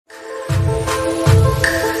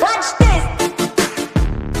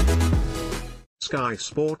Sky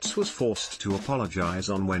Sports was forced to apologise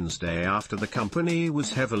on Wednesday after the company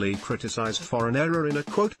was heavily criticised for an error in a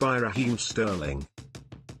quote by Raheem Sterling.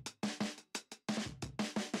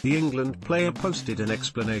 The England player posted an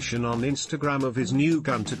explanation on Instagram of his new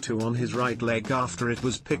gun tattoo on his right leg after it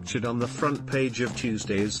was pictured on the front page of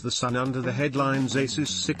Tuesday's The Sun under the headlines "Ace's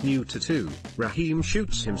sick new tattoo, Raheem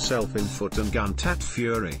shoots himself in foot and gun tat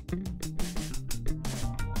fury."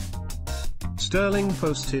 Sterling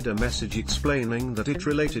posted a message explaining that it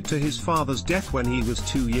related to his father's death when he was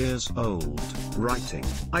 2 years old, writing,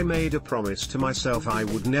 "I made a promise to myself I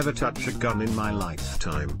would never touch a gun in my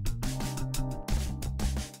lifetime."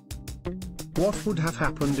 What would have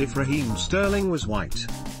happened if Raheem Sterling was white?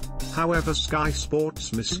 However, Sky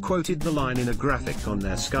Sports misquoted the line in a graphic on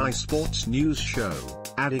their Sky Sports news show,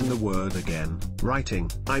 adding the word again, writing,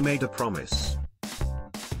 "I made a promise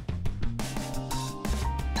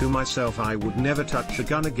to myself I would never touch a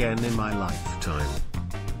gun again in my lifetime."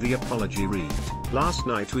 The apology read, "Last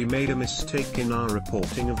night we made a mistake in our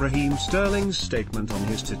reporting of Raheem Sterling's statement on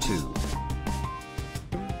his tattoo.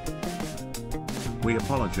 We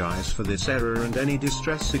apologise for this error and any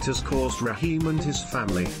distress it has caused Raheem and his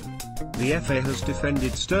family." The FA has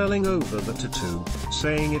defended Sterling over the tattoo,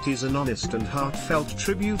 saying it is an honest and heartfelt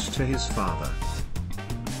tribute to his father.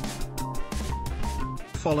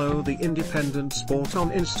 Follow the Independent Sport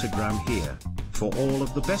on Instagram here, for all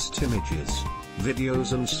of the best images,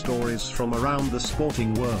 videos and stories from around the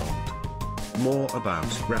sporting world. More about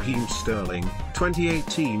Raheem Sterling,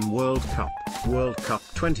 2018 World Cup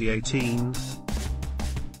 2018.